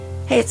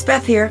Hey, it's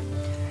Beth here.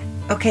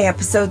 Okay,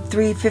 episode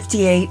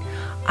 358.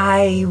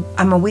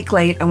 I'm a week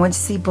late. I went to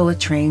see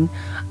Bullet Train.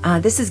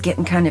 This is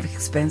getting kind of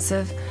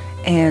expensive,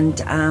 and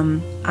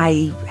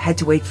I had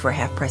to wait for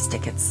half-price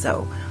tickets,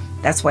 so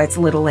that's why it's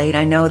a little late.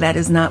 I know that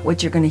is not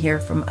what you're going to hear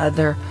from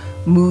other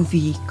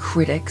movie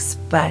critics,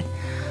 but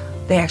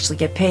they actually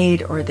get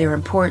paid or they're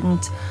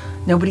important.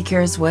 Nobody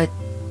cares what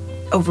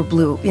us over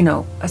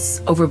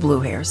blue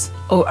hairs.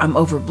 Oh, I'm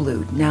over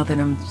blued now that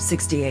I'm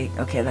 68.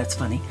 Okay, that's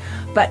funny.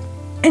 But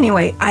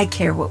anyway, I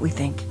care what we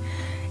think.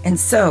 And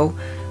so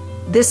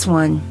this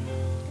one,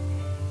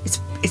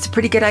 it's a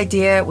pretty good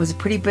idea. It was a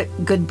pretty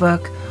good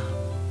book.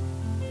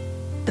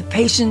 The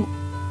patient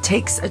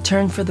takes a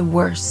turn for the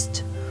worst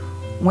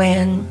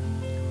when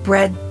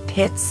Brad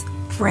Pitt's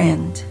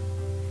friend,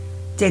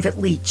 David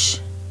Leitch,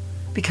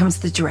 becomes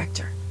the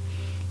director.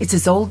 It's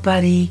his old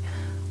buddy,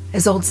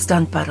 his old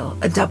stunt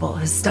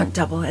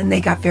double, and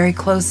they got very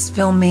close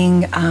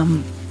filming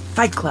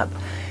Fight Club.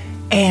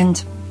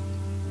 And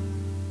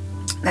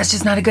that's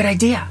just not a good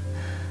idea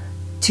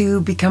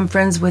to become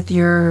friends with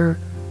your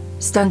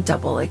stunt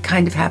double. It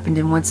kind of happened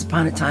in Once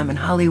Upon a Time in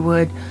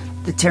Hollywood,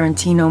 the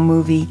Tarantino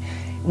movie,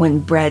 when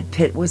Brad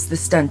Pitt was the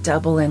stunt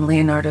double and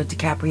Leonardo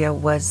DiCaprio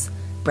was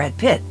Brad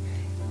Pitt.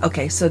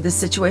 Okay, so this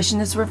situation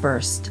is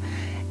reversed.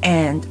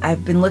 And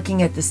I've been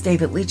looking at this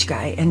David Leitch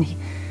guy, and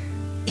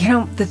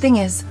the thing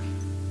is,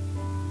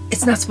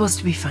 it's not supposed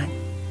to be fun.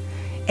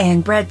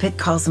 And Brad Pitt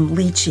calls him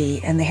Leachy,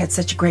 and they had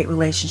such a great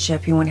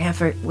relationship. He went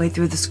halfway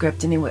through the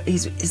script, and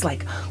he's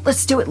like,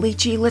 "Let's do it,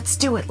 Leachy. Let's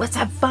do it. Let's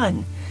have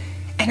fun."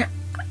 And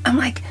I'm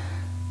like,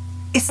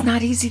 it's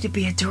not easy to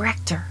be a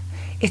director.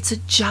 It's a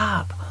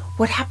job.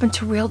 What happened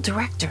to real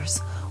directors?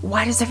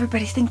 Why does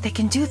everybody think they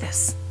can do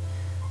this?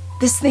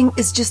 This thing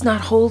is just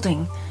not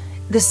holding.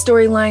 The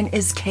storyline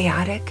is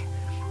chaotic.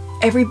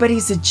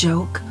 Everybody's a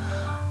joke.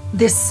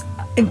 This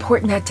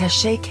important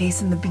attaché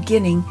case in the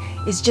beginning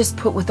is just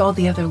put with all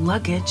the other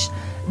luggage.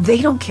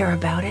 They don't care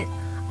about it.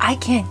 I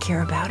can't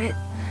care about it.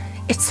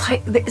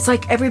 It's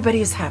like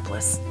everybody is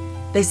hapless.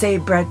 They say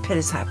Brad Pitt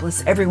is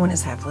hapless. Everyone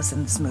is hapless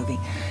in this movie.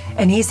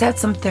 And he's had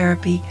some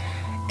therapy,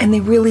 and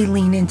they really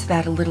lean into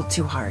that a little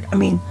too hard. I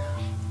mean,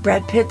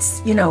 Brad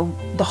Pitt's,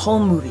 the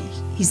whole movie.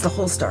 He's the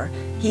whole star.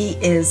 He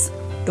is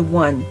the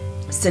one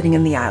sitting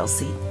in the aisle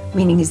seat,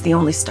 meaning he's the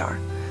only star.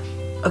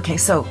 Okay,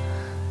 so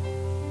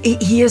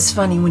he is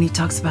funny when he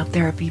talks about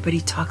therapy, but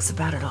he talks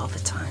about it all the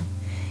time.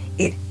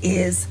 It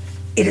is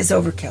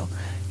overkill.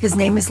 His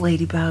name is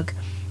Ladybug,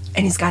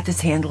 and he's got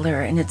this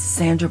handler, and it's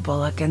Sandra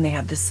Bullock, and they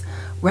have this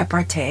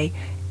repartee,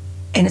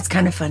 and it's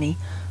kind of funny,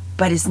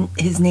 but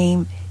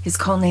his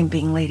call name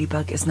being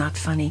Ladybug is not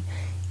funny,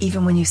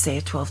 even when you say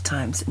it 12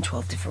 times in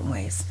 12 different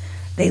ways.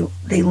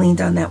 They leaned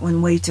on that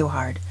one way too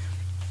hard.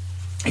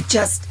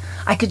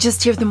 I could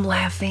just hear them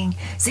laughing,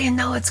 saying,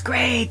 "No, it's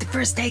great. The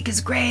first take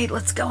is great.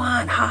 Let's go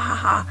on. Ha, ha,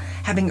 ha."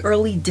 Having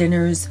early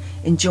dinners,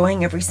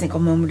 enjoying every single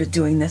moment of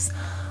doing this.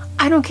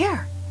 I don't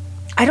care.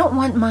 I don't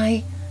want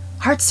my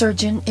heart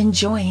surgeon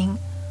enjoying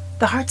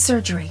the heart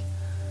surgery,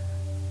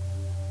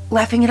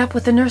 laughing it up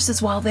with the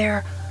nurses while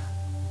they're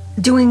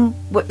doing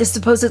what is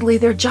supposedly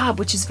their job,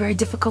 which is very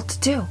difficult to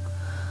do.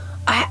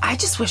 I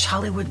just wish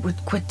Hollywood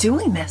would quit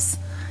doing this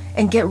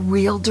and get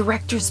real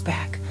directors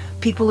back.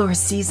 People who are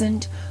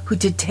seasoned, who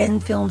did 10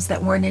 films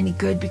that weren't any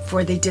good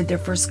before they did their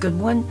first good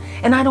one.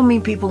 And I don't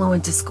mean people who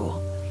went to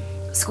school.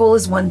 School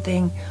is one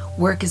thing,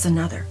 work is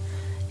another.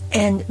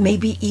 And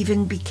maybe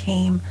even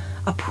became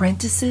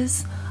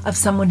apprentices of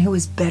someone who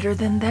is better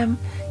than them.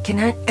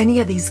 Can any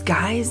of these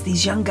guys,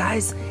 these young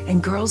guys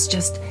and girls,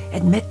 just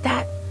admit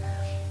that?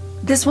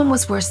 This one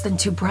was worse than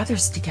two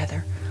brothers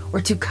together,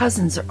 or two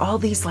cousins, or all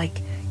these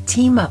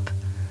team up.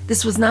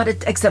 This was not,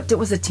 except it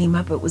was a team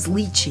up. It was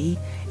Leachy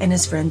and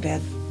his friend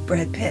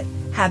Brad Pitt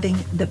having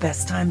the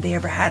best time they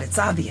ever had. It's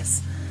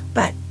obvious,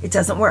 but it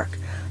doesn't work.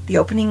 The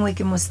opening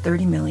weekend was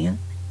 $30 million.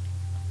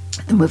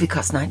 The movie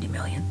cost $90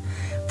 million.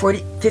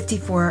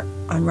 54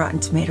 on Rotten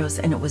Tomatoes,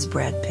 and it was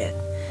Brad Pitt.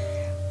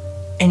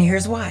 And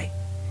here's why.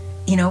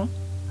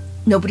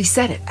 Nobody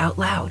said it out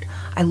loud.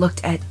 I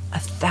looked at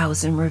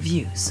 1,000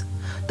 reviews.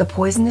 The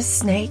poisonous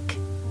snake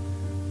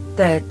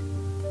that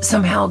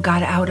somehow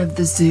got out of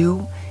the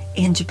zoo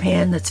in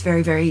Japan that's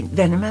very, very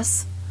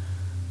venomous,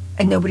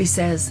 and nobody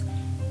says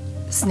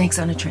snakes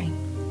on a train.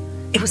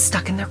 It was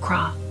stuck in their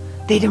craw.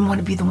 They didn't want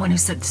to be the one who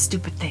said the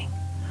stupid thing,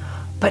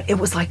 but it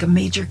was like a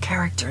major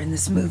character in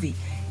this movie,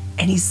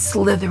 and he's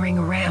slithering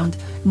around.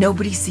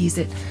 Nobody sees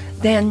it.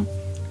 Then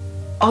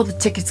all the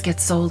tickets get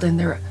sold, and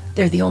they're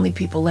the only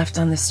people left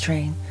on this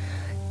train.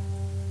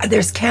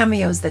 There's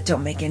cameos that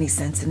don't make any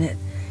sense in it.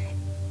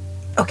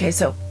 Okay,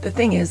 so the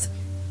thing is,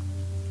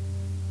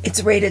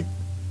 it's rated.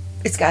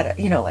 It's got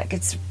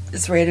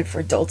it's rated for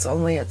adults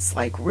only. It's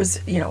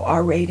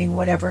R rating,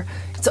 whatever.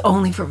 It's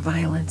only for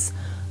violence.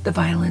 The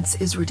violence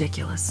is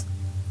ridiculous.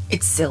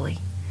 It's silly.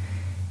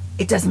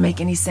 It doesn't make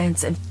any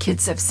sense, and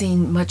kids have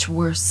seen much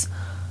worse.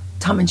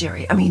 Tom and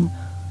Jerry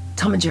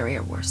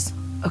are worse,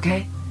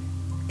 okay?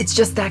 It's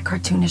just that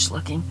cartoonish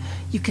looking.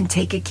 You can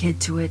take a kid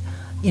to it,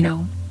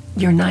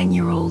 your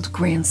 9-year-old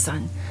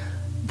grandson.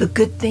 The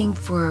good thing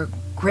for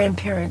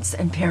grandparents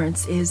and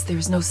parents is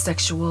there's no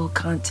sexual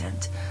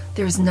content.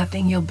 There's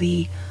nothing you'll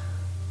be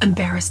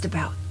embarrassed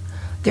about.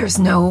 There's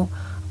no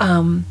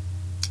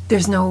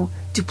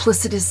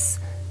duplicitous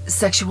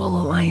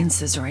sexual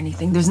alliances or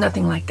anything. There's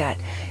nothing like that.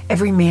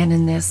 Every man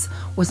in this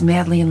was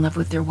madly in love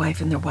with their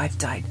wife, and their wife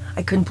died.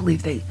 I couldn't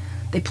believe they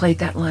played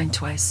that line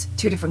twice.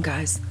 Two different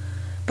guys.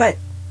 But,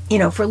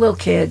 for a little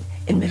kid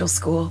in middle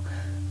school,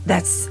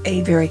 that's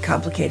a very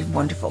complicated,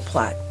 wonderful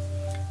plot.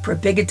 For a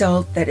big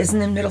adult that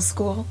isn't in middle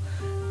school,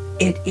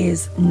 it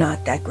is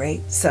not that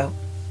great. So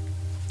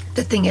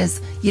the thing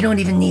is, you don't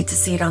even need to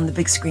see it on the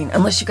big screen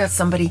unless you got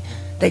somebody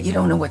that you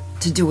don't know what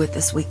to do with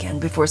this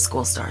weekend before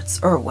school starts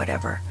or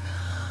whatever.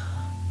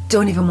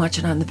 Don't even watch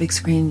it on the big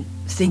screen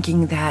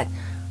thinking that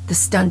the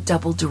stunt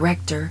double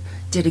director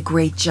did a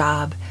great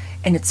job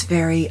and it's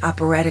very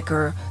operatic,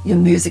 or the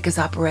music is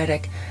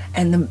operatic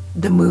and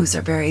the moves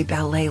are very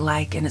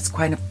ballet-like, and it's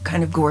kind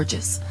of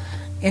gorgeous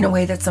in a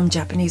way that some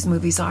Japanese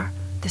movies are.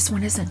 This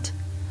one isn't.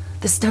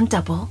 The stunt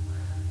double,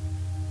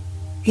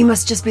 he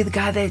must just be the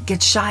guy that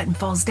gets shot and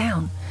falls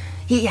down.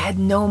 He had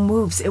no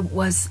moves.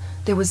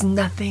 There was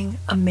nothing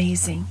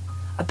amazing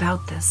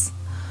about this.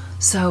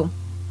 So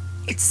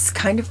it's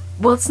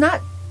it's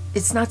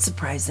not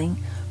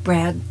surprising.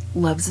 Brad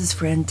loves his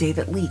friend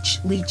David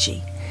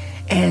Leachy,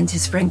 and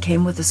his friend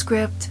came with a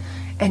script,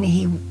 and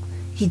he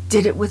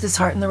did it with his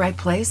heart in the right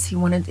place. He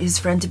wanted his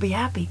friend to be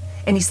happy,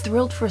 and he's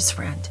thrilled for his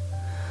friend.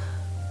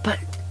 But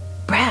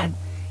Brad,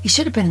 he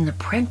should have been an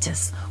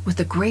apprentice with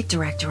a great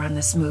director on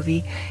this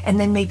movie, and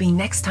then maybe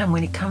next time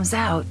when he comes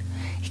out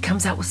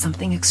with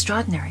something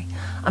extraordinary.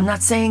 I'm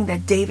not saying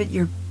that David,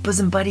 your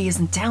bosom buddy,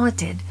 isn't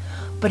talented,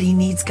 but he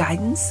needs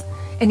guidance,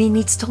 and he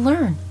needs to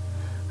learn.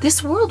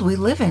 This world we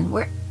live in,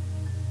 where,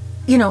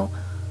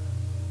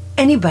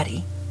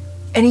 anybody,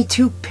 any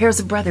two pairs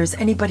of brothers,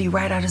 anybody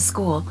right out of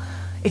school,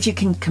 if you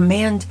can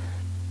command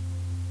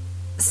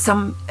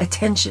some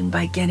attention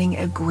by getting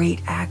a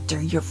great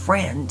actor, your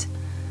friend,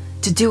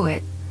 to do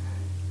it,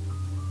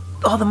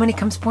 all the money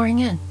comes pouring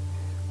in.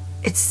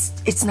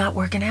 It's not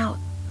working out.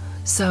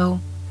 So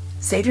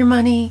save your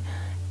money.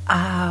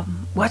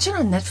 Watch it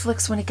on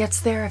Netflix when it gets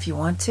there if you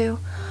want to.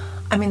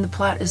 I mean, the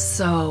plot is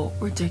so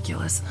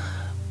ridiculous.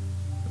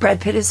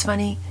 Brad Pitt is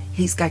funny.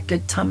 He's got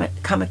good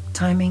comic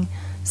timing.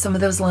 Some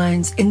of those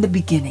lines in the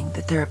beginning,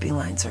 the therapy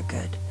lines are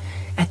good.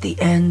 At the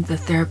end, the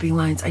therapy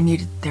lines, I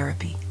needed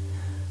therapy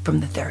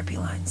from the therapy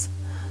lines.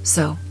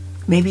 So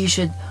maybe you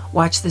should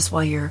watch this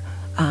while you're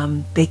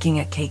baking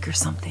a cake or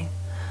something.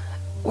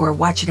 Or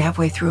watch it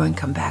halfway through and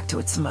come back to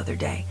it some other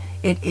day.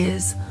 It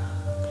is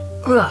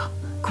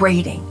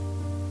grating.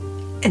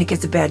 And it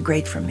gets a bad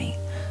grade from me.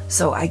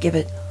 So I give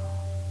it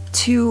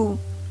 2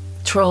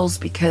 trolls,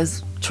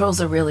 because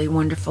trolls are really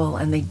wonderful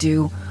and they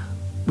do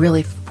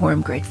really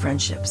form great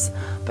friendships.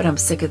 But I'm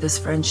sick of this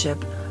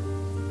friendship,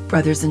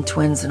 brothers and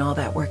twins and all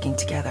that working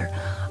together.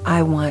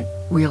 I want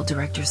real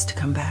directors to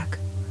come back.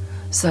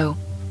 So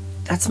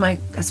that's my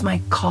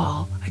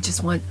call.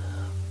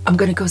 I'm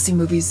going to go see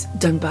movies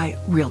done by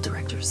real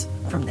directors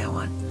from now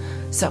on.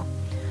 So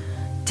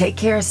take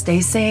care,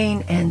 stay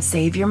sane, and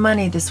save your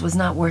money. This was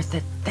not worth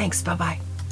it. Thanks. Bye-bye.